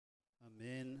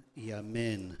y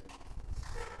amén.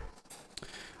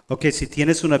 Ok, si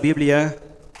tienes una Biblia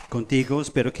contigo,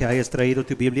 espero que hayas traído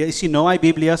tu Biblia. Y si no hay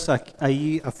Biblias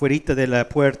ahí afuera de la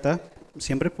puerta,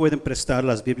 siempre pueden prestar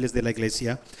las Biblias de la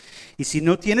iglesia. Y si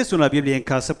no tienes una Biblia en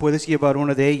casa, puedes llevar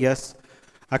una de ellas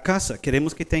a casa.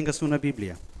 Queremos que tengas una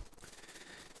Biblia.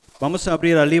 Vamos a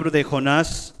abrir al libro de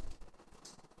Jonás.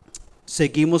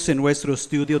 Seguimos en nuestro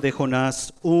estudio de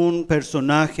Jonás, un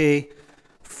personaje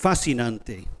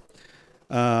fascinante.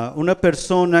 Una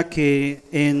persona que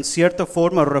en cierta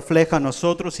forma refleja a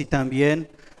nosotros y también,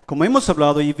 como hemos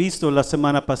hablado y visto la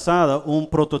semana pasada, un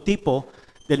prototipo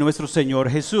de nuestro Señor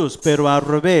Jesús, pero al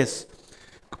revés.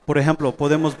 Por ejemplo,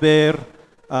 podemos ver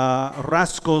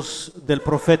rasgos del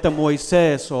profeta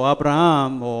Moisés o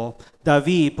Abraham o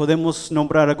David. Podemos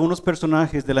nombrar algunos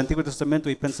personajes del Antiguo Testamento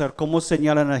y pensar cómo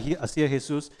señalan hacia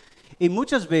Jesús. Y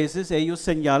muchas veces ellos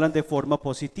señalan de forma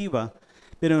positiva,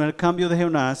 pero en el cambio de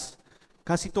Jonás,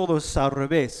 casi todo es al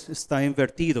revés, está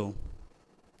invertido.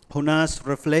 Jonás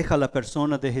refleja la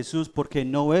persona de Jesús porque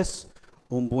no es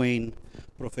un buen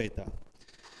profeta.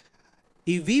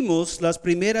 Y vimos las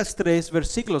primeras 3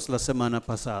 versículos la semana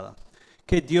pasada,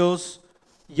 que Dios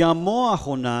llamó a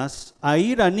Jonás a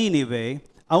ir a Nínive,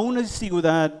 a una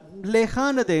ciudad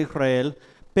lejana de Israel,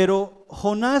 pero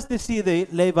Jonás decide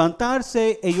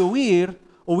levantarse y huir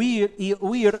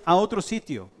a otro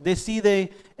sitio.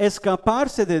 Decide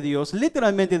escaparse de Dios.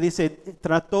 Literalmente dice,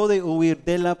 trató de huir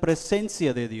de la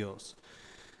presencia de Dios.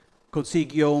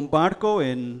 Consiguió un barco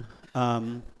en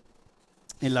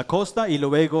la costa y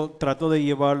luego trató de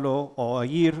llevarlo o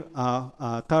ir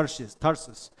a Tarsis.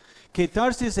 Que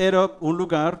Tarsis era un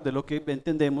lugar, de lo que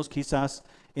entendemos, quizás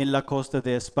en la costa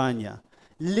de España,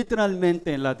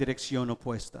 literalmente en la dirección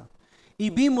opuesta. Y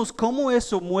vimos cómo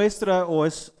eso muestra o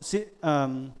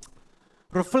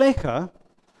refleja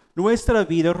nuestra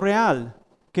vida real,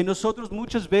 que nosotros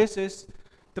muchas veces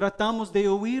tratamos de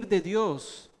huir de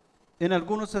Dios en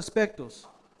algunos aspectos,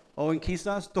 o en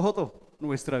quizás toda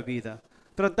nuestra vida.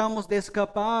 Tratamos de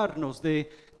escaparnos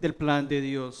del plan de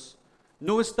Dios.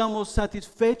 No estamos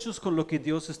satisfechos con lo que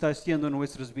Dios está haciendo en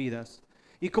nuestras vidas.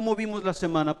 Y como vimos la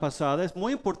semana pasada, es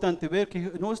muy importante ver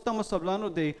que no estamos hablando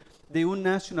de un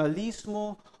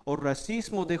nacionalismo o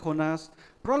racismo de Jonás.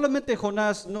 Probablemente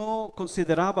Jonás no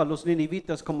consideraba a los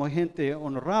ninivitas como gente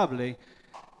honorable,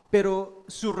 pero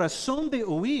su razón de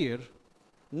huir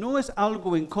no es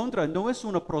algo en contra, no es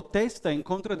una protesta en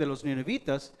contra de los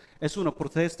ninivitas, es una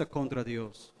protesta contra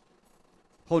Dios.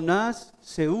 Jonás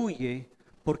se huye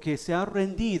porque se ha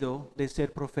rendido de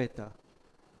ser profeta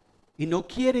y no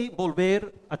quiere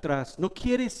volver atrás, no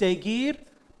quiere seguir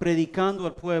predicando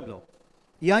al pueblo.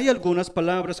 Y hay algunas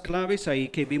palabras claves ahí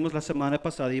que vimos la semana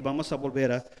pasada y vamos a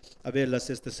volver a verlas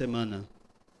esta semana.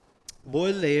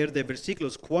 Voy a leer de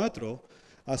versículos 4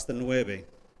 hasta 9.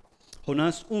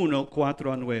 Jonás 1,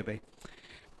 4 a 9.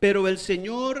 Pero el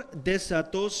Señor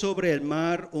desató sobre el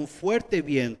mar un fuerte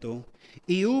viento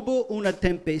y hubo una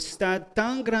tempestad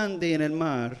tan grande en el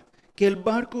mar que el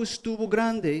barco estuvo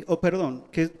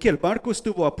que el barco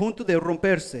estuvo a punto de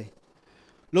romperse.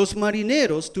 Los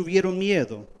marineros tuvieron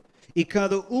miedo y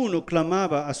cada uno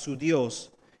clamaba a su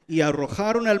Dios y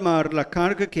arrojaron al mar la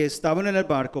carga que estaba en el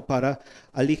barco para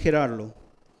aligerarlo.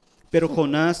 Pero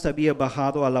Jonás había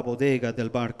bajado a la bodega del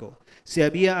barco, se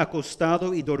había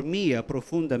acostado y dormía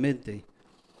profundamente.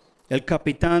 El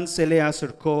capitán se le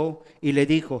acercó y le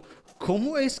dijo,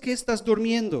 ¿cómo es que estás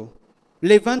durmiendo?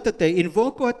 Levántate,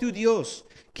 invoco a tu Dios.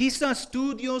 Quizás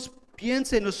tu Dios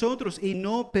piense en nosotros y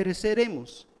no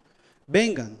pereceremos.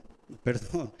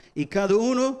 Y cada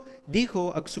uno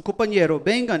dijo a su compañero,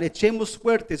 vengan, echemos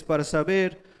suertes para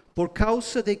saber por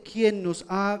causa de quién nos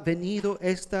ha venido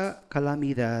esta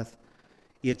calamidad.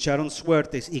 Y echaron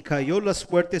suertes, y cayó la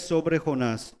suerte sobre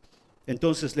Jonás.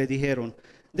 Entonces le dijeron,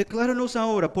 decláranos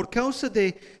ahora, por causa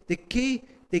de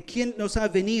quién nos ha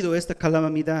venido esta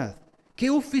calamidad. ¿Qué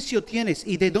oficio tienes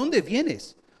y de dónde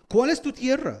vienes? ¿Cuál es tu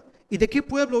tierra y de qué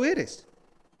pueblo eres?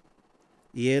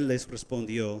 Y él les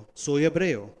respondió, soy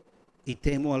hebreo y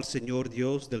temo al Señor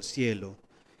Dios del cielo,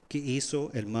 que hizo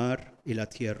el mar y la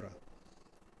tierra.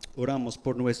 Oramos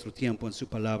por nuestro tiempo en su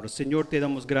palabra. Señor, te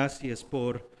damos gracias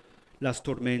por las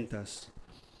tormentas.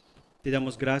 Te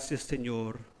damos gracias,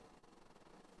 Señor,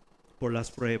 por las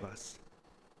pruebas.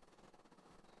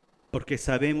 Porque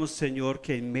sabemos, Señor,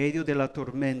 que en medio de la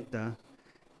tormenta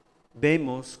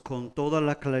vemos con toda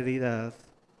la claridad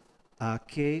a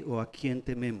qué o a quién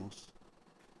tememos.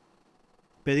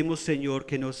 Pedimos, Señor,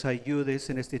 que nos ayudes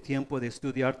en este tiempo de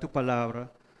estudiar tu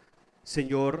palabra.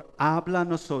 Señor, habla a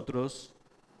nosotros,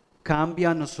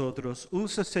 cambia a nosotros.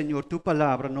 Usa, Señor, tu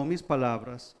palabra, no mis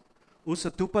palabras.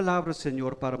 Usa tu palabra,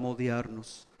 Señor, para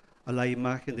moldearnos, a la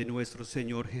imagen de nuestro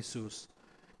Señor Jesús,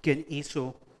 quien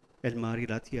hizo el mar y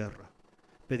la tierra.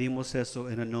 Pedimos eso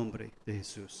en el nombre de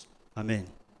Jesús. Amén.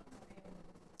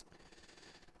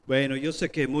 Bueno, yo sé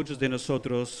que muchos de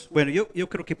nosotros, yo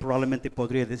creo que probablemente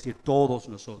podría decir todos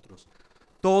nosotros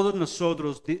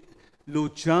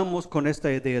luchamos con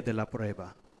esta idea de la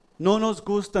prueba. No nos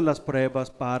gustan las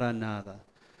pruebas para nada.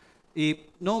 Y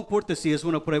no importa si es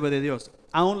una prueba de Dios,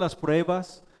 aún las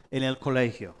pruebas en el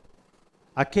colegio.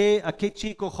 ¿A qué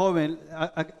chico joven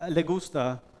le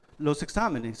gusta los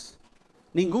exámenes?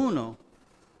 Ninguno.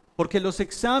 Porque los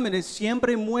exámenes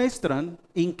siempre muestran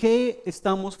en qué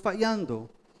estamos fallando.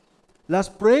 Las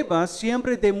pruebas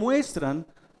siempre demuestran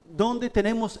dónde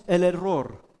tenemos el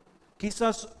error.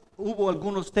 Quizás hubo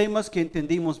algunos temas que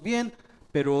entendimos bien,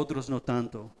 pero otros no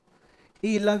tanto.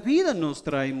 Y la vida nos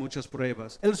trae muchas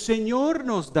pruebas. El Señor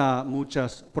nos da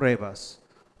muchas pruebas.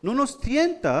 No nos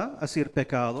tienta a hacer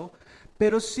pecado,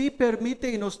 pero sí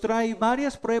permite y nos trae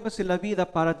varias pruebas en la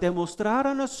vida para demostrar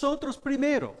a nosotros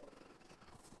primero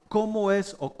cómo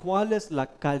es o cuál es la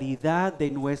calidad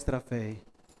de nuestra fe.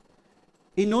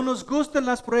 Y no nos gustan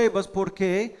las pruebas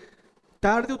porque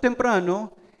tarde o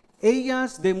temprano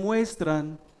ellas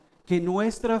demuestran que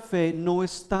nuestra fe no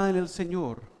está en el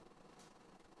Señor.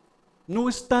 No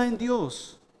está en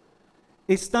Dios.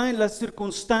 Está en las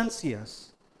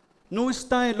circunstancias. No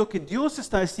está en lo que Dios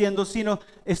está haciendo, sino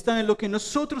está en lo que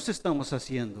nosotros estamos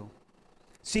haciendo.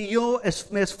 Si yo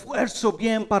me esfuerzo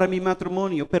bien para mi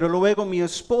matrimonio, pero luego mi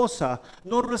esposa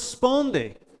no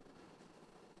responde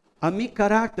a mi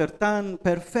carácter tan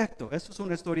perfecto. Eso es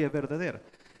una historia verdadera.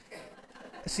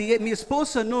 Si mi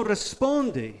esposa no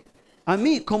responde a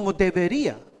mí como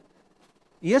debería,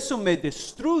 y eso me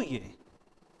destruye,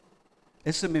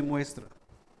 eso me muestra.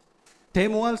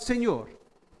 Temo al Señor.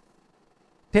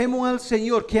 Temo al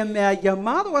Señor que me ha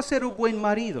llamado a ser un buen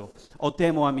marido, o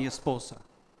temo a mi esposa.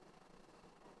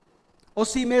 O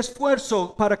si me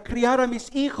esfuerzo para criar a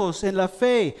mis hijos en la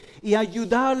fe y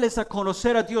ayudarles a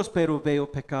conocer a Dios, pero veo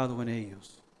pecado en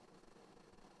ellos.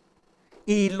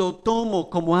 Y lo tomo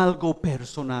como algo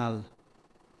personal.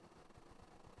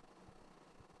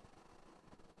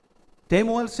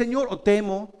 ¿Temo al Señor o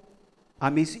temo a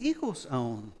mis hijos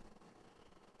aún?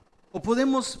 O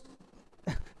podemos,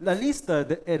 la lista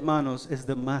de hermanos es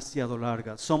demasiado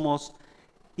larga. Somos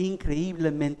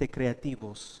increíblemente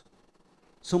creativos.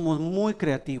 Somos muy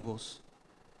creativos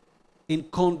en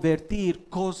convertir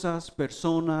cosas,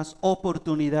 personas,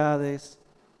 oportunidades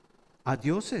a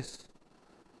dioses,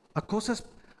 a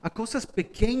cosas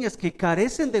pequeñas que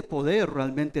carecen de poder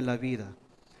realmente en la vida.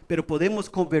 Pero podemos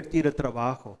convertir el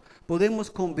trabajo, podemos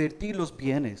convertir los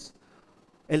bienes.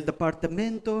 El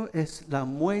departamento es la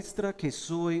muestra que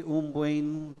soy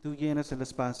tú llenas el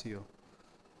espacio.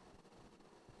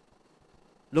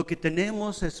 Lo que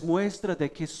tenemos es muestra de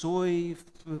que soy.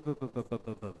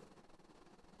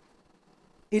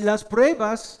 Y las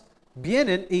pruebas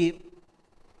vienen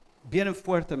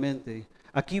fuertemente.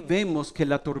 Aquí vemos que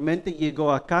la tormenta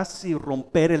llegó a casi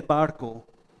romper el barco.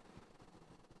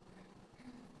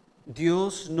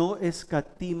 Dios no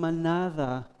escatima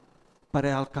nada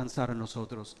para alcanzar a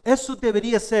nosotros. Eso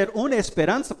debería ser una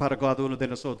esperanza para cada uno de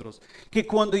nosotros. Que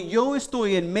cuando yo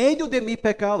estoy en medio de mi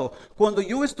pecado, cuando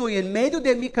yo estoy en medio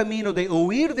de mi camino de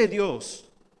huir de Dios,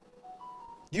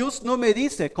 Dios no me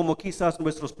dice, como quizás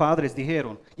nuestros padres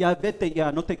dijeron, ya vete ya,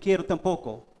 no te quiero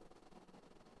tampoco.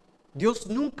 Dios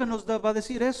nunca nos va a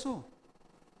decir eso.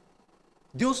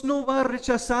 Dios no va a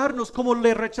rechazarnos como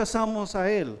le rechazamos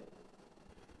a Él.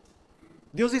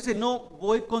 Dios dice, no,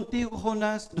 voy contigo,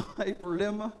 Jonás, no hay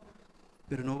problema,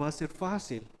 pero no va a ser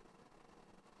fácil.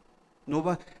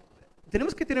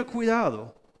 Tenemos que tener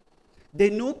cuidado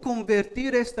de no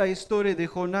convertir esta historia de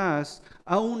Jonás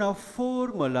a una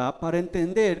fórmula para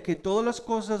entender que todas las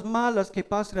cosas malas que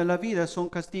pasan en la vida son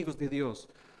castigos de Dios.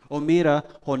 O mira,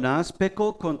 Jonás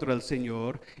pecó contra el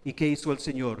Señor, ¿y qué hizo el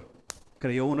Señor?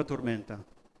 Creó una tormenta.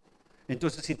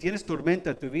 Entonces, si tienes tormenta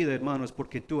en tu vida, hermano, es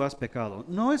porque tú has pecado.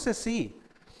 No es así.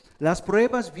 Las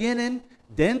pruebas vienen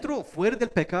dentro o fuera del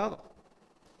pecado.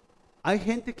 Hay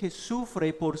gente que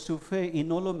sufre por su fe y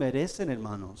no lo merecen,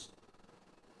 hermanos.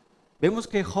 Vemos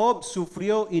que Job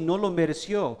sufrió y no lo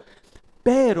mereció.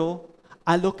 Pero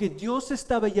a lo que Dios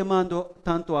estaba llamando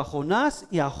tanto a Jonás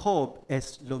y a Job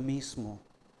es lo mismo.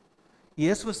 Y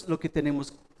eso es lo que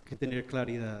tenemos que tener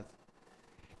claridad.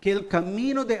 Que el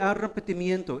camino de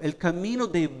arrepentimiento, el camino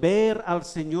de ver al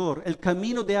Señor, el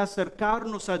camino de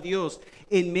acercarnos a Dios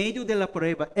en medio de la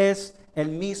prueba es el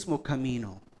mismo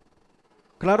camino.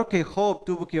 Claro que Job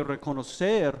tuvo que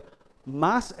reconocer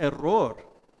más error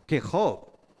que Job.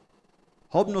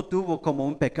 Job no tuvo como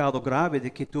un pecado grave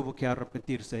de que tuvo que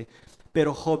arrepentirse,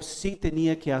 pero Job sí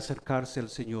tenía que acercarse al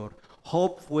Señor.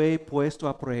 Job fue puesto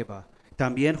a prueba,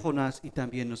 también Jonás y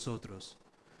también nosotros.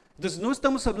 Entonces no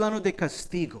estamos hablando de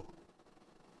castigo.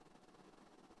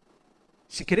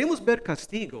 Si queremos ver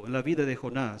castigo en la vida de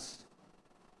Jonás,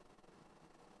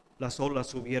 las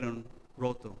olas hubieran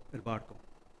roto el barco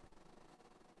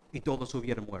y todos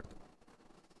hubieran muerto.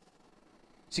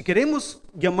 Si queremos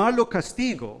llamarlo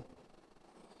castigo,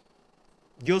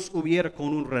 Dios hubiera con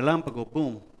un relámpago,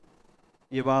 boom,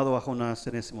 llevado a Jonás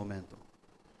en ese momento.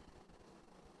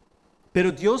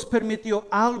 Pero Dios permitió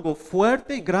algo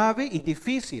fuerte, grave y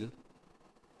difícil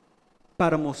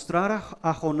para mostrar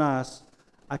a Jonás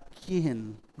a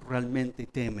quién realmente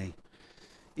teme.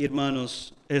 Y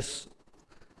hermanos, es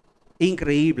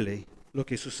increíble lo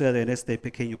que sucede en este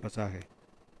pequeño pasaje.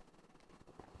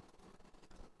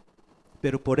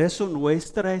 Pero por eso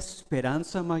nuestra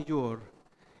esperanza mayor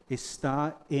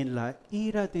está en la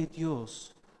ira de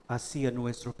Dios hacia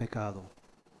nuestro pecado.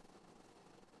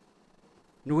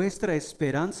 Nuestra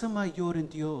esperanza mayor en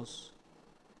Dios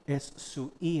es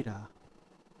su ira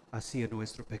hacia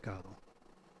nuestro pecado.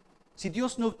 Si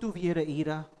Dios no tuviera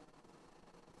ira,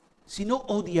 si no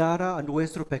odiara a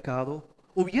nuestro pecado,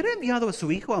 ¿hubiera enviado a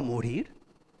su Hijo a morir?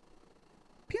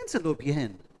 Piénsalo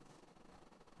bien.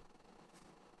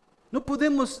 No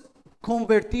podemos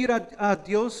convertir a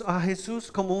Dios, a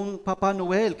Jesús, como un Papá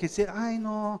Noel que dice, ay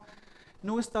no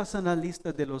estás en la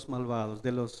lista de los malvados,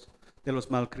 de los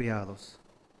malcriados.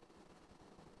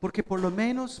 Porque por lo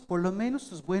menos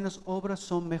tus buenas obras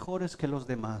son mejores que los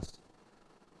demás.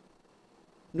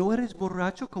 No eres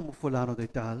borracho como fulano de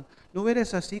tal, no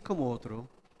eres así como otro.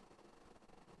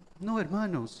 No,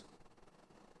 hermanos,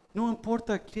 no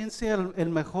importa quién sea el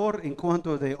mejor en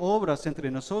cuanto de obras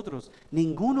entre nosotros,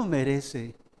 ninguno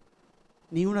merece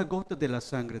ni una gota de la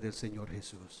sangre del Señor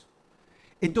Jesús.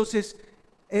 Entonces,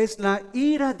 es la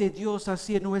ira de Dios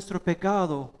hacia nuestro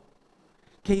pecado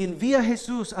que envía a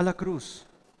Jesús a la cruz.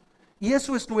 Y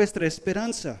eso es nuestra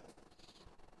esperanza.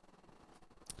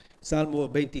 Salmo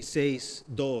 26,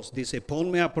 2 dice,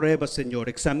 ponme a prueba, Señor,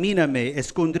 examíname,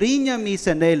 escudriña mis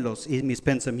anhelos y mis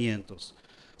pensamientos.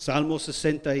 Salmo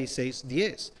 66,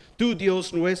 10, tú,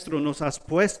 Dios nuestro, nos has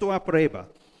puesto a prueba,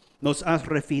 nos has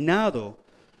refinado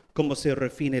como se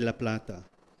refine la plata.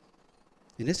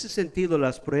 En ese sentido,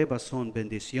 las pruebas son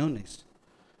bendiciones.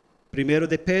 Primero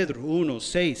de Pedro 1,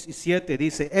 6 y 7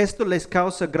 dice, esto les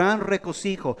causa gran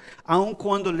regocijo, aun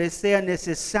cuando les sea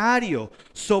necesario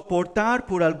soportar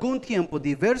por algún tiempo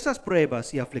diversas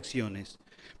pruebas y aflicciones.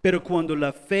 Pero cuando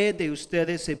la fe de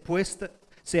ustedes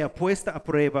sea puesta a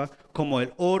prueba, como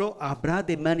el oro, habrá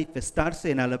de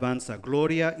manifestarse en alabanza,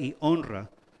 gloria y honra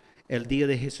el día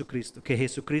de Jesucristo, que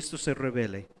Jesucristo se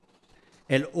revele.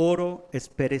 El oro es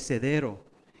perecedero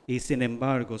y sin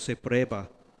embargo se prueba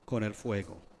con el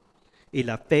fuego. Y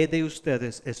la fe de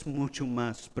ustedes es mucho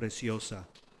más preciosa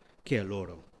que el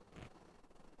oro.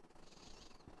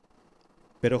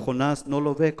 Pero Jonás no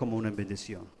lo ve como una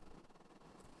bendición.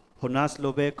 Jonás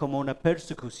lo ve como una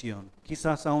persecución,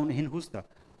 quizás aún injusta.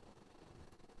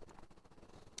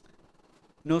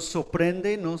 Nos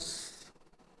sorprende, nos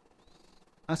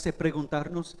hace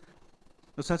preguntar,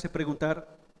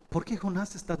 ¿por qué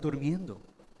Jonás está durmiendo?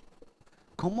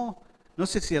 ¿Cómo? No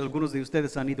sé si algunos de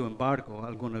ustedes han ido en barco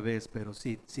alguna vez, pero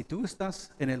si tú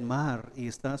estás en el mar y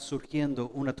está surgiendo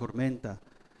una tormenta,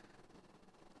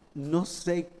 no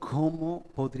sé cómo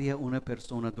podría una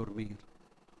persona dormir.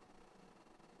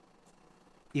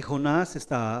 Y Jonás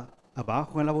está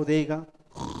abajo en la bodega,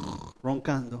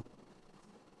 roncando.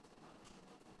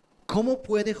 ¿Cómo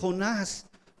puede Jonás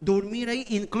dormir ahí?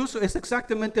 Incluso es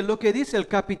exactamente lo que dice el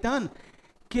capitán,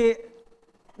 que,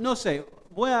 no sé,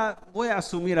 voy a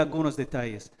asumir algunos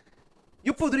detalles.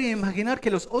 Yo podría imaginar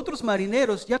que los otros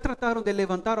marineros ya trataron de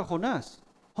levantar a Jonás.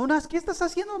 Jonás, ¿qué estás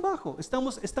haciendo abajo?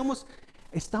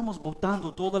 Estamos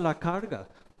botando toda la carga,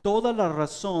 toda la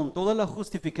razón, toda la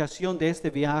justificación de este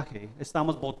viaje.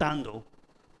 Estamos botando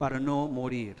para no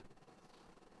morir.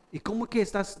 ¿Y cómo que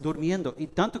estás durmiendo? Y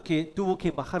tanto que tuvo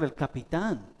que bajar el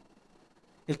capitán.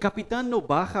 El capitán no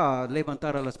baja a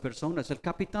levantar a las personas. El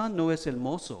capitán no es el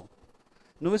mozo.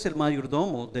 No es el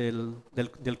mayordomo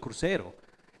del crucero.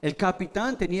 El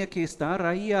capitán tenía que estar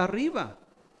ahí arriba,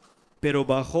 pero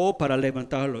bajó para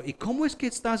levantarlo. ¿Y cómo es que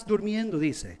estás durmiendo?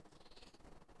 Dice.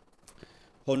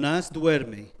 Jonás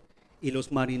duerme y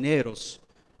los marineros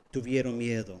tuvieron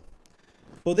miedo.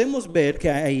 Podemos ver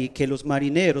que los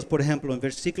marineros, por ejemplo, en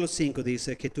versículo 5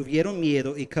 dice que tuvieron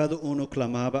miedo y cada uno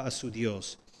clamaba a su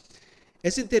Dios.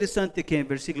 Es interesante que en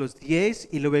versículos 10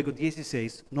 y luego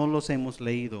 16, no los hemos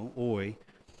leído hoy,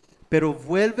 pero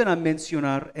vuelven a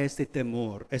mencionar este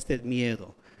temor, este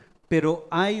miedo. Pero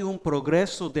hay un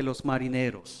progreso de los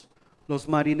marineros. Los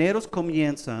marineros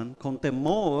comienzan con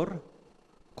temor,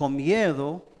 con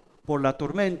miedo por la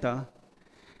tormenta,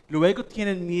 luego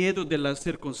tienen miedo de la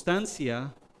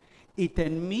circunstancia y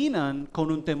terminan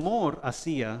con un temor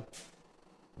hacia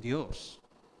Dios.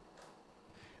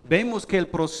 Vemos que el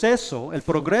proceso, el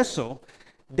progreso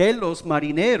de los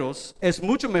marineros es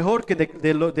mucho mejor que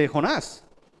de lo de Jonás.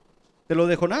 De lo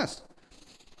de Jonás.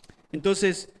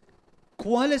 Entonces,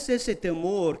 ¿cuál es ese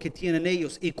temor que tienen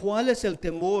ellos? ¿Y cuál es el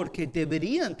temor que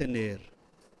deberían tener?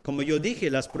 Como yo dije,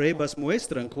 las pruebas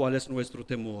muestran cuál es nuestro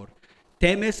temor.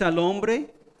 ¿Temes al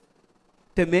hombre?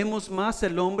 ¿Tememos más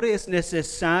al hombre? ¿Es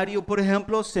necesario, por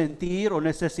ejemplo, sentir o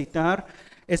necesitar?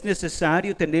 ¿Es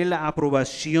necesario tener la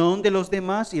aprobación de los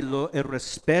demás y el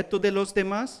respeto de los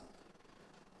demás?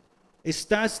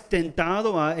 ¿Estás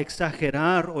tentado a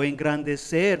exagerar o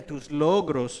engrandecer tus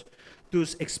logros,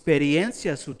 tus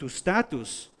experiencias o tu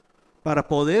estatus para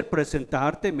poder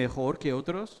presentarte mejor que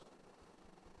otros?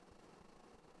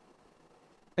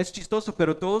 Es chistoso,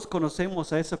 pero todos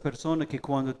conocemos a esa persona que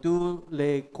cuando tú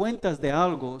le cuentas de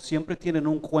algo, siempre tienen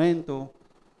un cuento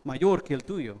mayor que el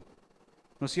tuyo,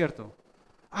 ¿no es cierto?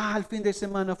 El fin de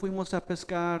semana fuimos a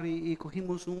pescar y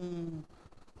cogimos un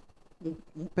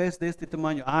pez de este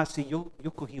tamaño. Sí, yo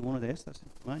cogí uno de estas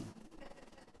tamaño.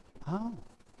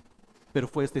 Pero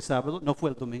fue este sábado, no fue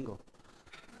el domingo.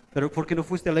 ¿Pero por qué no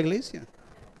fuiste a la iglesia?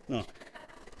 No.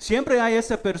 Siempre hay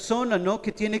esa persona, ¿no?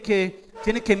 Que tiene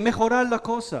que mejorar la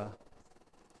cosa.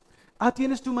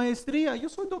 Tienes tu maestría, yo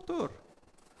soy doctor.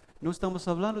 No estamos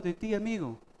hablando de ti,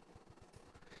 amigo.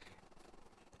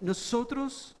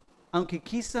 Nosotros, aunque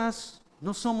quizás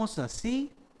no somos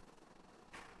así,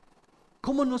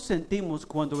 ¿cómo nos sentimos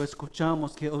cuando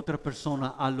escuchamos que otra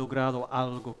persona ha logrado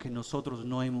algo que nosotros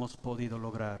no hemos podido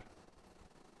lograr?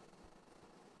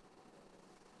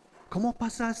 ¿Cómo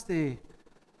pasaste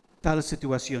tal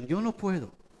situación? Yo no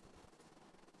puedo.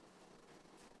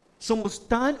 Somos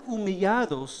tan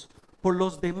humillados por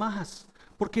los demás,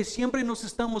 porque siempre nos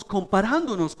estamos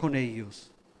comparándonos con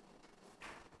ellos.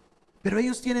 Pero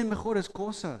ellos tienen mejores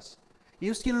cosas.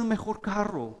 Ellos tienen un mejor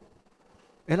carro.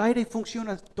 El aire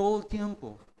funciona todo el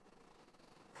tiempo.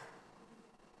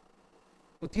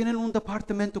 O tienen un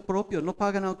departamento propio, no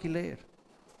pagan alquiler.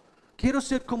 Quiero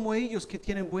ser como ellos que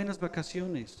tienen buenas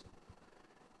vacaciones.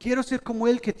 Quiero ser como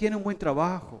él que tiene un buen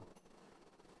trabajo.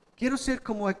 Quiero ser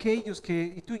como aquellos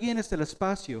y tú llenes el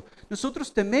espacio.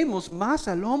 Nosotros tememos más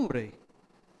al hombre.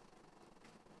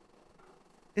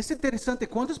 Es interesante,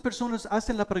 ¿cuántas personas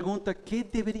hacen la pregunta, ¿qué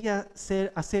debería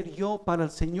hacer yo para el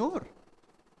Señor?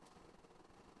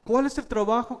 ¿Cuál es el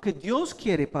trabajo que Dios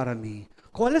quiere para mí?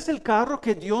 ¿Cuál es el carro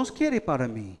que Dios quiere para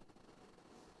mí?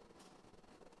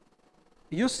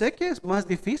 Y yo sé que es más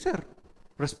difícil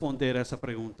responder a esa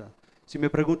pregunta. Si me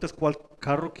preguntas cuál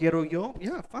carro quiero yo,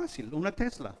 fácil, una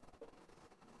Tesla.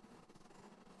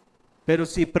 Pero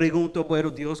si pregunto, bueno,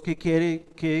 Dios,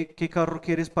 ¿qué carro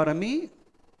quieres para mí?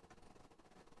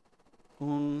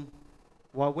 Un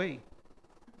Huawei.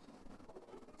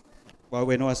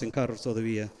 Huawei no hacen carros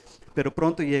todavía, pero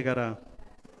pronto llegará.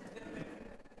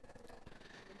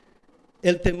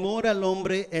 El temor al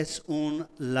hombre es un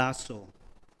lazo,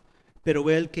 pero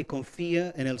el que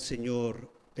confía en el Señor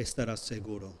estará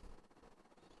seguro.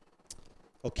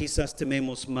 O quizás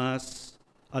tememos más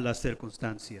a las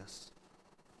circunstancias,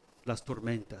 las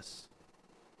tormentas,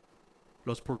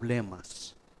 los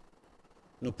problemas.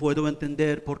 No puedo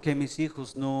entender por qué mis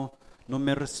hijos no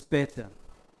me respetan.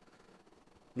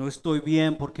 No estoy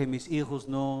bien porque mis hijos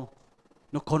no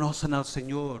conocen al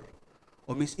Señor.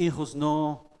 O mis hijos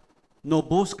no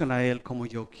buscan a Él como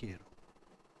yo quiero.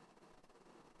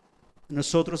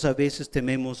 Nosotros a veces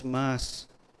tememos más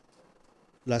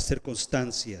la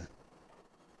circunstancia.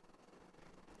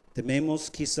 Tememos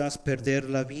quizás perder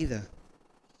la vida,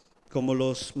 como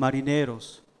los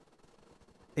marineros.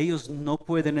 Ellos no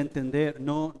pueden entender,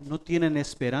 no tienen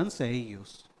esperanza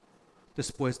ellos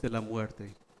después de la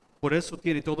muerte. Por eso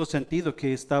tiene todo sentido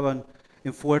que estaban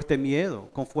con fuerte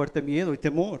miedo y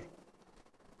temor.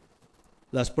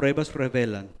 Las pruebas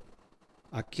revelan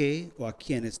a qué o a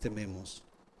quiénes tememos.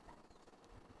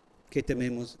 ¿Qué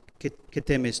tememos? ¿Qué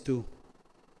temes tú?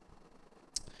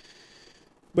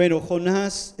 Bueno,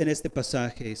 Jonás en este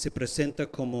pasaje se presenta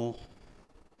como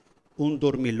un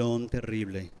dormilón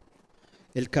terrible.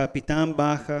 El capitán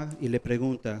baja y le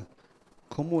pregunta,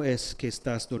 ¿cómo es que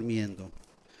estás durmiendo?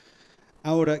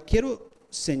 Ahora, quiero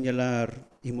señalar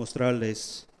y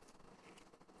mostrarles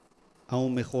a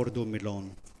un mejor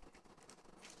dormilón.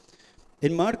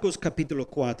 En Marcos capítulo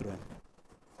 4,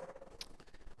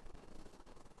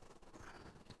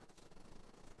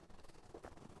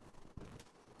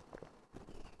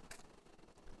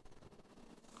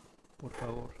 por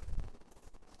favor.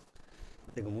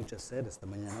 Tengo mucha sed esta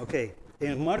mañana. Ok,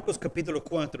 en Marcos capítulo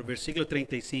 4, versículo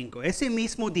 35. Ese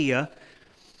mismo día,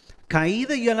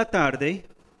 caída ya la tarde,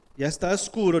 ya está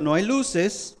oscuro, no hay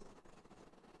luces,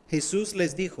 Jesús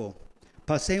les dijo,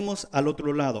 pasemos al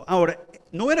otro lado. Ahora,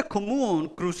 no era común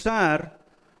cruzar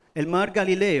el mar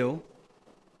Galileo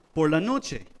por la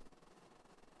noche,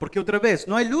 porque otra vez,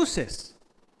 no hay luces.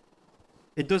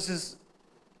 Entonces,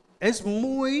 es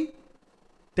muy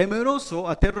temeroso,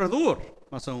 aterrador,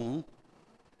 más aún,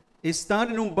 estar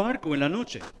en un barco en la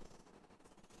noche.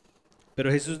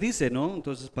 Pero Jesús dice, ¿no?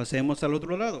 Entonces pasemos al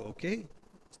otro lado, ¿ok?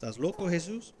 ¿Estás loco,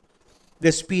 Jesús?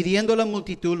 Despidiendo a la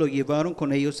multitud, lo llevaron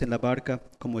con ellos en la barca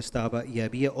como estaba, y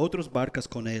había otras barcas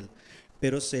con él.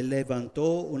 Pero se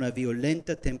levantó una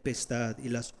violenta tempestad, y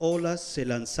las olas se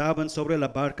lanzaban sobre la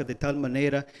barca de tal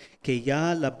manera que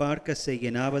ya la barca se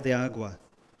llenaba de agua.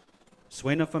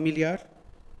 ¿Suena familiar?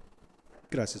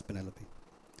 Gracias, Penélope.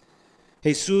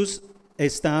 Jesús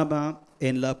estaba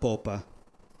en la popa,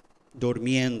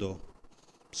 durmiendo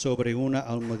sobre una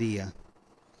almohadilla.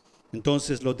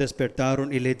 Entonces lo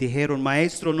despertaron y le dijeron,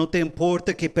 Maestro, ¿no te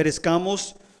importa que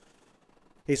perezcamos?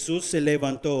 Jesús se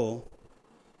levantó.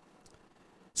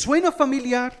 ¿Suena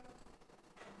familiar?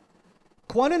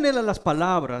 ¿Cuáles eran las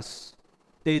palabras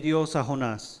de Dios a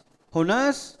Jonás?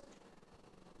 Jonás,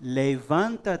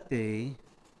 levántate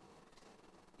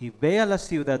y ve a la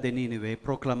ciudad de Nínive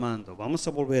proclamando. Vamos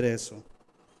a volver a eso.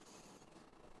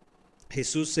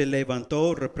 Jesús se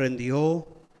levantó, reprendió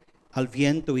al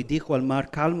viento y dijo al mar,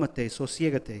 cálmate,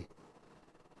 sosiégate.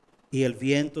 Y el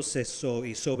viento cesó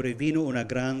y sobrevino una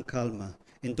gran calma.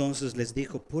 Entonces les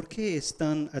dijo, ¿por qué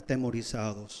están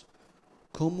atemorizados?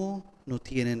 ¿Cómo no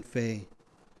tienen fe?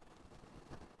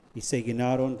 Y se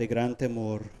llenaron de gran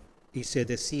temor y se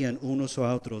decían unos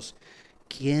a otros,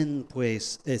 ¿quién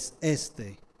pues es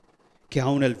este que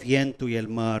aun el viento y el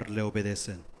mar le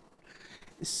obedecen?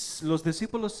 ¿Los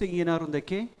discípulos se llenaron de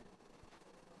qué?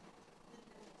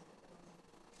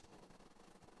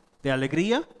 ¿De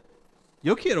alegría?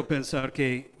 Yo quiero pensar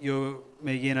que yo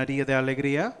me llenaría de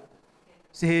alegría.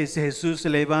 Si Jesús se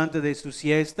levanta de su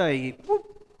siesta y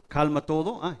calma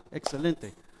todo,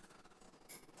 excelente.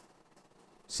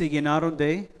 Se llenaron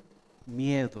de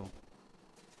miedo.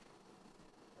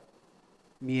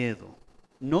 Miedo.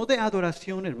 No de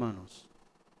adoración, hermanos.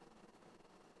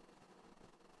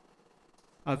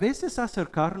 A veces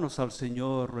acercarnos al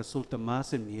Señor resulta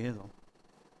más en miedo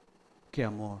que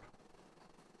amor.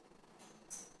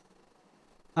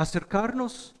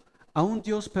 Acercarnos a un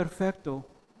Dios perfecto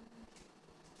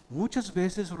muchas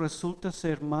veces resulta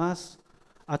ser más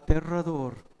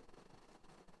aterrador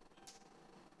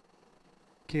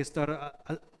que estar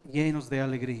llenos de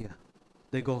alegría,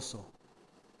 de gozo.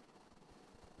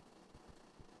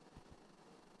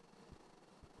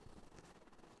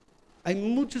 Hay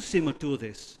muchas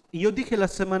similitudes. Y yo dije la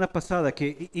semana pasada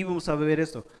que íbamos a ver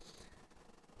esto.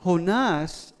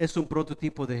 Jonás es un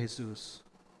prototipo de Jesús.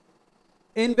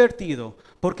 Invertido,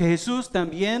 porque Jesús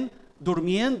también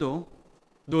durmiendo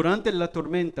durante la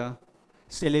tormenta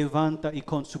se levanta y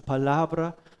con su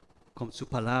palabra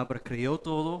creó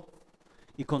todo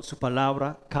y con su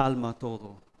palabra calma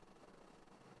todo.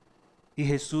 Y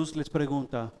Jesús les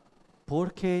pregunta,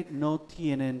 ¿por qué no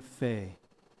tienen fe?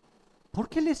 ¿Por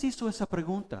qué les hizo esa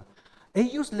pregunta?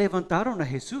 Ellos levantaron a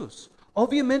Jesús.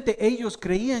 Obviamente ellos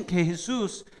creían que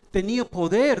Jesús tenía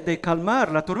poder de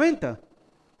calmar la tormenta.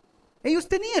 Ellos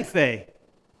tenían fe.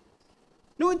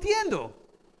 No entiendo.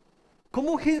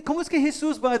 ¿Cómo es que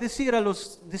Jesús va a decir a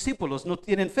los discípulos no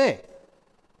tienen fe?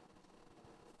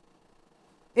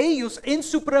 Ellos en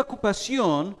su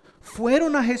preocupación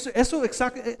fueron a Jesús. Eso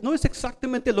no es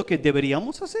exactamente lo que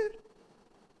deberíamos hacer.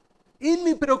 En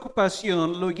mi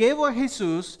preocupación lo llevo a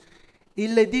Jesús y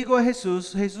le digo a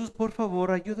Jesús, Jesús, por favor,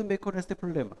 ayúdame con este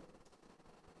problema.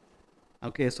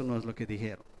 Aunque eso no es lo que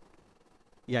dijeron.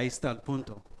 Y ahí está el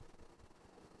punto.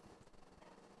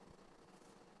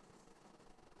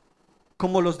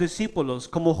 Como los discípulos,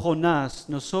 como Jonás,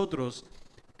 nosotros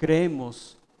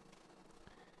creemos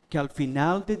que al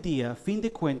final del día, a fin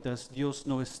de cuentas, Dios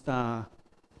no está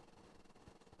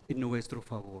en nuestro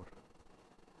favor.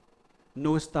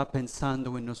 No está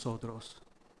pensando en nosotros.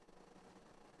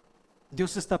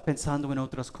 Dios está pensando en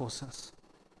otras cosas.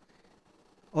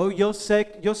 Oh, yo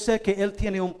sé que Él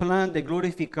tiene un plan de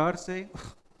glorificarse.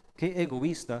 Qué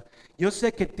egoísta. Yo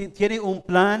sé que tiene un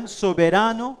plan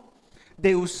soberano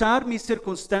de usar mi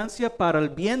circunstancia para el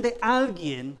bien de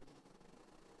alguien,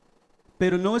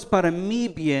 pero no es para mi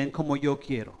bien como yo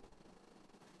quiero.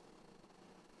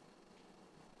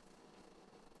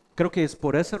 Creo que es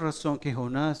por esa razón que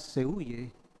Jonás se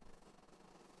huye.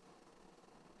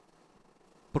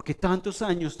 porque tantos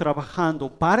años trabajando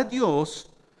para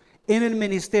Dios en el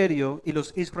ministerio y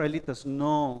los israelitas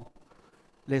no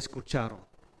le escucharon.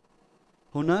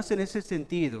 Jonás en ese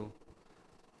sentido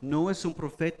no es un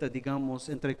profeta, digamos,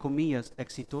 entre comillas,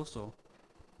 exitoso,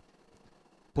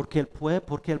 porque el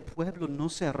pueblo no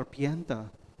se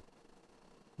arrepienta,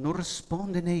 no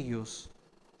responden ellos.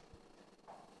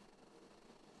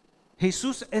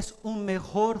 Jesús es un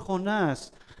mejor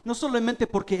Jonás, no solamente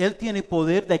porque Él tiene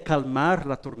poder de calmar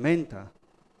la tormenta,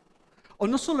 o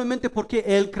no solamente porque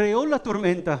Él creó la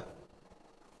tormenta.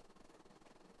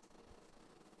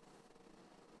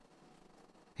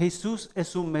 Jesús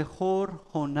es un mejor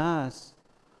Jonás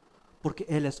porque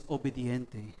Él es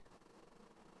obediente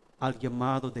al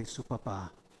llamado de su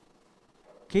papá.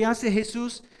 ¿Qué hace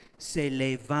Jesús? Se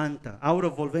levanta. Ahora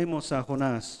volvemos a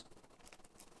Jonás.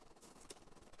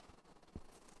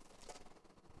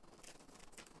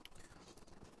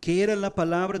 ¿Qué era la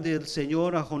palabra del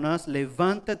Señor a Jonás?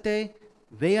 Levántate,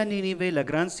 ve a Nínive, la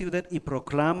gran ciudad, y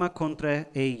proclama contra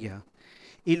ella.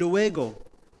 Y luego,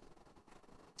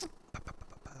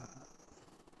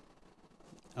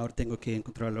 ahora tengo que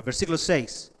encontrarlo. Versículo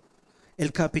 6.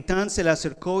 El capitán se le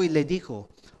acercó y le dijo,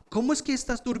 ¿cómo es que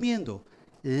estás durmiendo?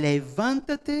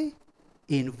 Levántate,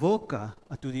 invoca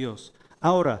a tu Dios.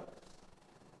 Ahora,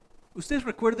 ustedes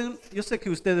recuerden, yo sé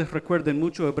que ustedes recuerden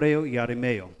mucho hebreo y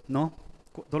arameo, ¿no?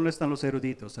 ¿Dónde están los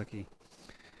eruditos aquí?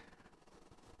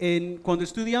 Cuando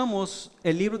estudiamos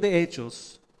el libro de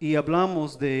Hechos y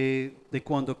hablamos de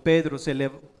cuando Pedro se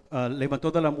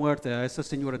levantó de la muerte a esa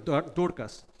señora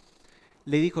Dorcas,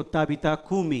 le dijo Tabitha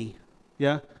Kumi,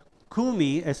 ¿ya?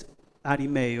 Kumi es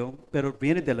arameo, pero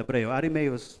viene del hebreo.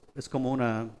 Arameo es como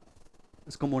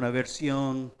una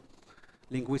versión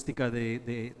lingüística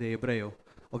de hebreo.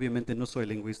 Obviamente no soy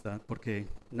lingüista porque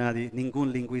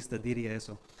ningún lingüista diría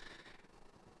eso.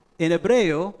 En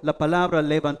hebreo, la palabra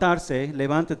levantarse,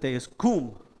 levántate, es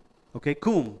kum. ¿Ok?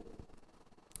 Kum.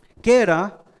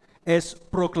 Kera es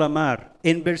proclamar.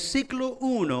 En versículo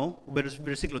 1,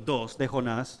 versículo 2 de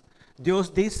Jonás,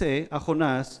 Dios dice a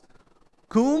Jonás,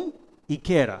 kum y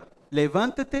kera,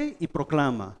 levántate y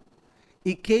proclama.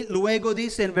 Y que luego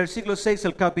dice en versículo 6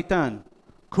 el capitán,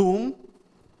 kum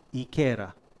y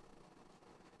kera.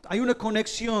 Hay una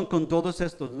conexión con todos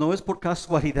estos, no es por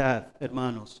casualidad,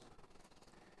 hermanos.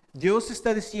 Dios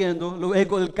está diciendo,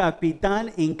 luego el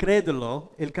capitán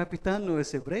incrédulo, el capitán no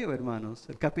es hebreo, hermanos,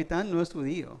 el capitán no es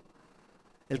judío,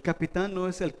 el capitán no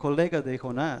es el colega de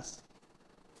Jonás,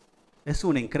 es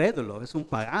un incrédulo, es un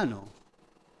pagano.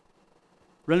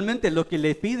 Realmente lo que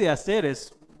le pide hacer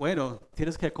es, bueno,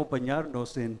 tienes que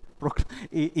acompañarnos e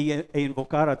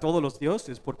invocar a todos los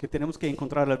dioses porque tenemos que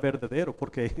encontrar al verdadero,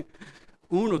 porque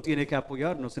uno tiene que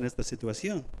apoyarnos en esta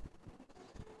situación.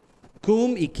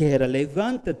 Cum y kera,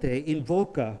 levántate,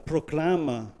 invoca,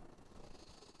 proclama.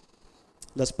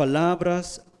 Las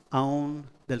palabras aún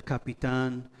del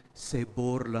capitán se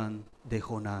burlan de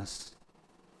Jonás.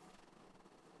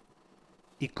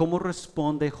 ¿Y cómo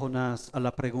responde Jonás a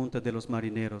la pregunta de los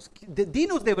marineros?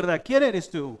 Dinos de verdad, ¿quién eres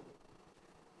tú?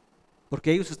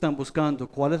 Porque ellos están buscando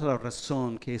cuál es la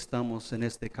razón que estamos en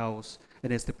este caos,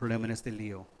 en este problema, en este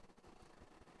lío.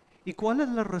 ¿Y cuál es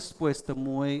la respuesta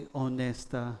muy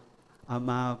honesta,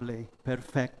 amable,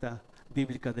 perfecta,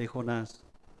 bíblica de Jonás?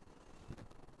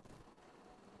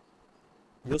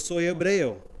 Yo soy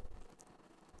hebreo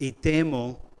y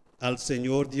temo al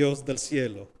Señor Dios del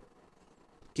cielo,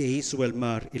 que hizo el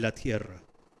mar y la tierra.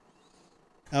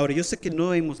 Ahora, yo sé que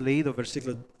no hemos leído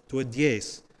versículo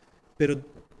 10, pero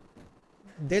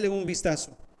dele un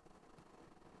vistazo.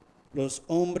 Los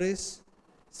hombres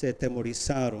se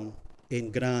atemorizaron en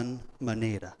gran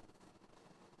manera.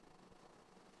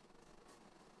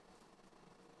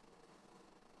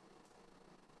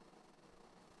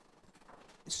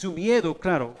 Su miedo,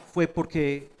 claro, fue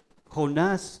porque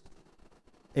Jonás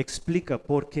explica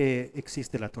por qué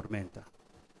existe la tormenta.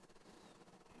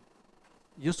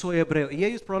 Yo soy hebreo y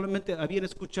ellos probablemente habían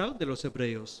escuchado de los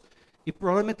hebreos y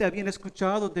probablemente habían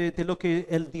escuchado de lo que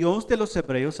el Dios de los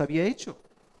hebreos había hecho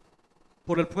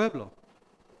por el pueblo.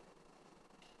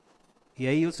 Y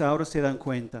ellos ahora se dan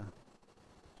cuenta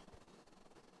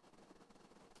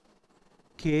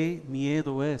qué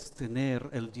miedo es tener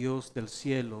el Dios del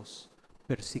cielo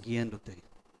persiguiéndote.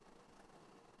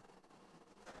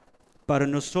 Para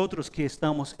nosotros que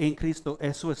estamos en Cristo,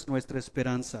 eso es nuestra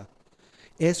esperanza.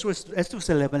 Esto es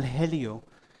el evangelio,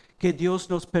 que Dios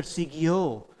nos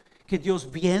persiguió, que Dios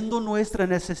viendo nuestra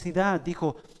necesidad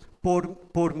dijo,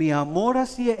 por mi amor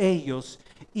hacia ellos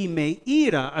y mi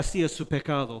ira hacia su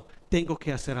pecado, tengo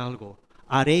que hacer algo,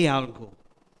 haré algo.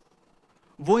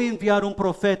 Voy a enviar un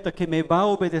profeta que me va a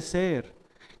obedecer,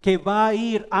 que va a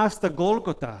ir hasta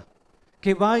Gólgota,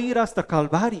 que va a ir hasta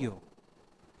Calvario.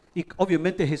 Y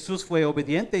obviamente Jesús fue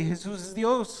obediente, Jesús es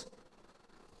Dios.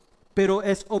 Pero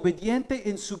es obediente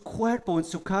en su cuerpo, en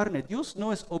su carne. Dios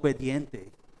no es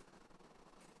obediente.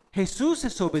 Jesús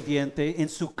es obediente en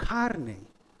su carne,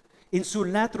 en su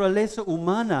naturaleza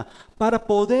humana, para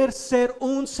poder ser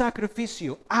un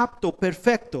sacrificio apto,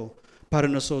 perfecto para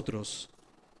nosotros.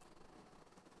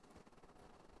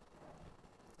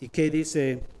 ¿Y qué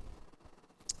dice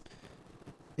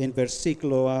en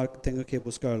versículo A? Tengo que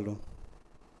buscarlo.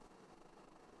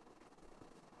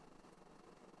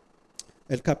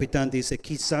 El capitán dice,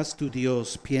 quizás tu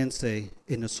Dios piense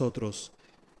en nosotros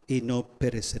y no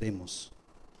pereceremos.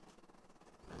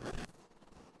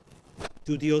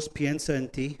 ¿Tu Dios piensa en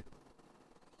ti?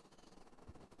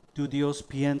 ¿Tu Dios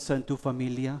piensa en tu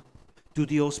familia? ¿Tu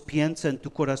Dios piensa en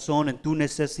tu corazón, en tu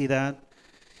necesidad?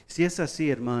 Si es así,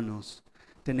 hermanos,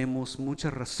 tenemos mucha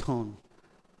razón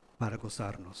para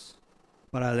gozarnos,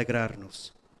 para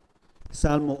alegrarnos.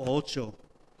 Salmo 8.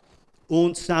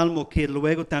 Un salmo que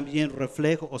luego también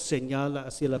refleja o señala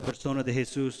hacia la persona de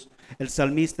Jesús. El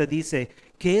salmista dice,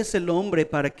 ¿qué es el hombre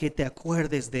para que te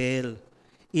acuerdes de él?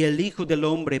 Y el hijo del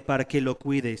hombre para que lo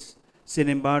cuides. Sin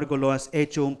embargo, lo has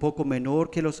hecho un poco menor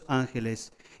que los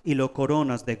ángeles y lo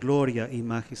coronas de gloria y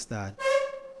majestad.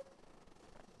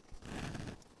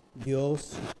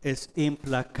 Dios es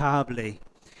implacable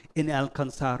en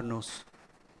alcanzarnos.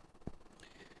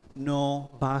 No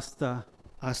basta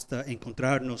hasta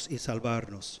encontrarnos y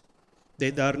salvarnos,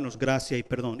 de darnos gracia y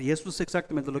perdón. Y eso es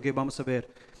exactamente lo que vamos a ver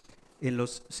en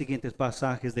los siguientes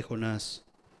pasajes de Jonás.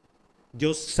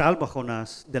 Dios salva a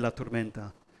Jonás de la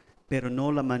tormenta, pero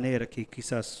no la manera que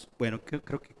quizás, bueno,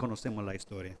 creo que conocemos la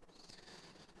historia.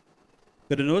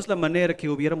 Pero no es la manera que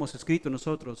hubiéramos escrito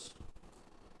nosotros.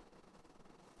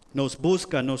 Nos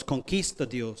busca, nos conquista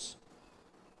Dios,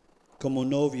 como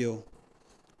novio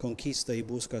conquista y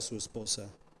busca a su esposa.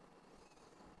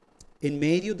 En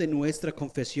medio de nuestra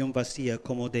confesión vacía,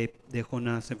 como de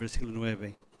Jonás en versículo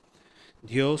 9,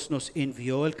 Dios nos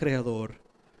envió al Creador,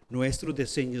 nuestro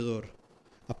diseñador,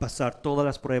 a pasar todas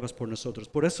las pruebas por nosotros.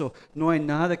 Por eso no hay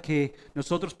nada que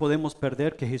nosotros podemos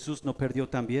perder que Jesús no perdió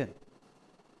también.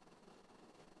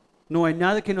 No hay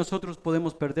nada que nosotros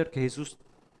podemos perder que Jesús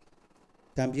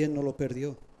también no lo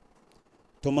perdió.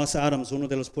 Thomas Adams, uno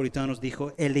de los puritanos,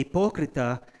 dijo, el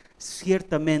hipócrita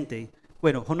ciertamente...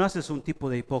 Bueno, Jonás es un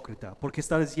tipo de hipócrita, porque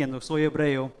está diciendo, soy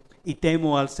hebreo y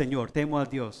temo al Señor, temo a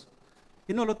Dios.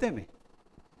 Y no lo teme.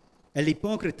 El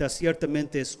hipócrita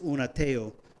ciertamente es un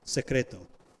ateo secreto.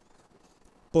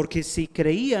 Porque si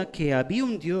creía que había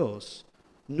un Dios,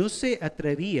 no se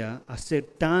atrevía a ser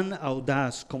tan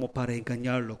audaz como para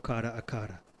engañarlo cara a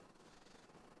cara.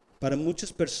 Para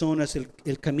muchas personas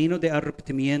el camino de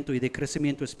arrepentimiento y de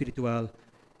crecimiento espiritual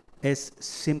es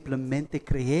simplemente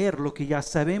creer lo que ya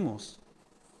sabemos.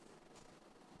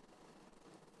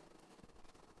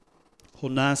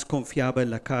 Jonás confiaba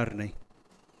en la carne,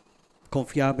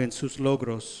 confiaba en sus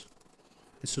logros,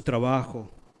 en su trabajo,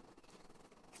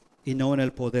 y no en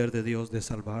el poder de Dios de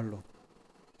salvarlo.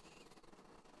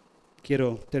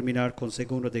 Quiero terminar con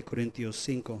 2 de Corintios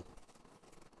 5.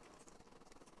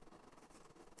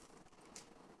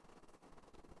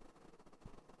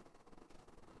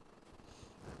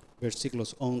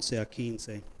 Versículos 11 a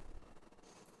 15.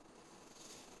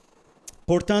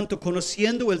 Por tanto,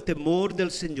 conociendo el temor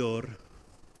del Señor,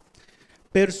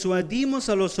 persuadimos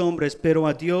a los hombres, pero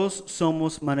a Dios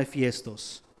somos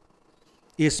manifiestos.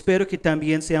 Y espero que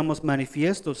también seamos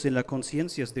manifiestos en las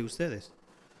conciencias de ustedes.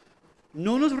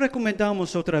 No nos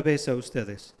recomendamos otra vez a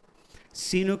ustedes,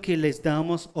 sino que les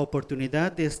damos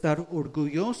oportunidad de estar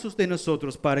orgullosos de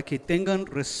nosotros para que tengan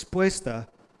respuesta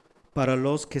para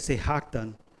los que se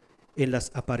jactan en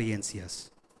las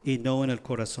apariencias y no en el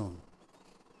corazón.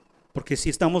 Porque si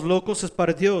estamos locos es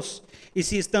para Dios, y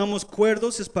si estamos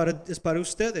cuerdos es para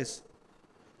ustedes.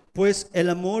 Pues el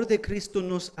amor de Cristo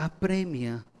nos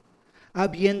apremia,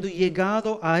 habiendo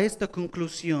llegado a esta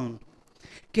conclusión,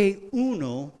 que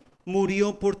uno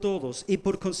murió por todos, y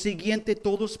por consiguiente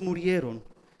todos murieron,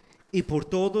 y por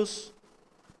todos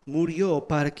murió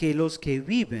para que los que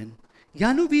viven,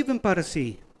 ya no viven para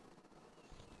sí,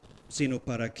 sino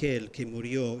para aquel que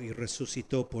murió y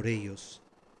resucitó por ellos.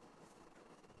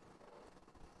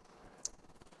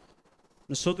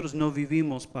 Nosotros no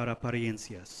vivimos para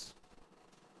apariencias.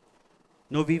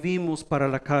 No vivimos para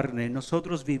la carne.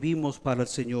 Nosotros vivimos para el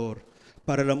Señor,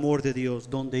 para el amor de Dios,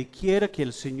 donde quiera que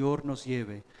el Señor nos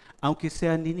lleve, aunque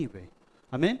sea Nínive.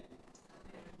 Amén.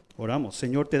 Oramos.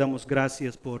 Señor, te damos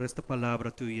gracias por esta palabra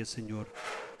tuya, Señor.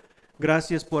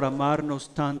 Gracias por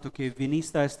amarnos tanto que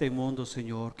viniste a este mundo,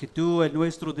 Señor, que tú, el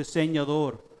nuestro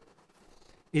diseñador,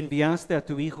 enviaste a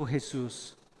tu Hijo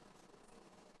Jesús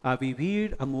a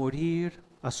vivir, a morir,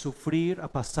 a sufrir, a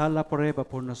pasar la prueba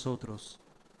por nosotros.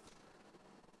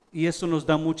 Y eso nos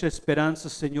da mucha esperanza,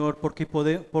 Señor,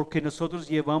 porque nosotros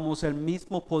llevamos el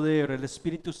mismo poder, el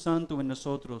Espíritu Santo en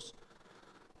nosotros,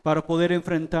 para poder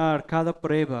enfrentar cada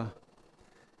prueba.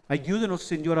 Ayúdanos,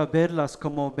 Señor, a verlas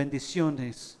como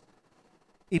bendiciones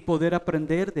y poder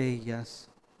aprender de ellas.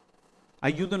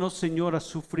 Ayúdanos, Señor, a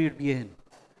sufrir bien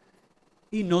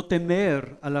y no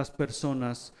temer a las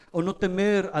personas o no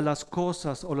temer a las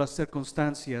cosas o las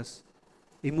circunstancias.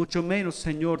 Y mucho menos,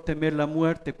 Señor, temer la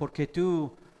muerte, porque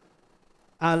tú,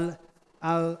 al,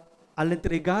 al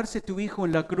entregarse tu Hijo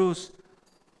en la cruz,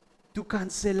 tú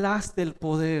cancelaste el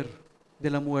poder de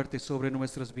la muerte sobre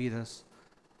nuestras vidas.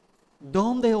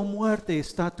 ¿Dónde, oh muerte,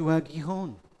 está tu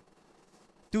aguijón?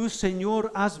 Tú,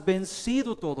 Señor, has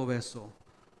vencido todo eso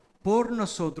por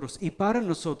nosotros y para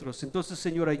nosotros. Entonces,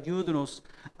 Señor, ayúdanos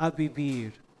a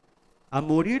vivir, a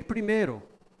morir primero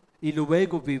y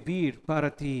luego vivir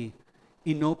para ti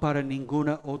y no para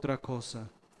ninguna otra cosa.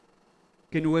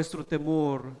 Que nuestro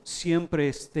temor siempre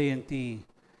esté en ti,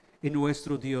 en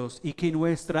nuestro Dios, y que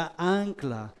nuestra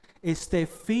ancla esté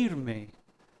firme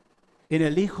en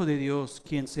el Hijo de Dios,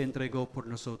 quien se entregó por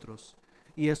nosotros.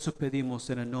 Y eso pedimos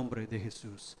en el nombre de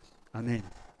Jesús. Amén.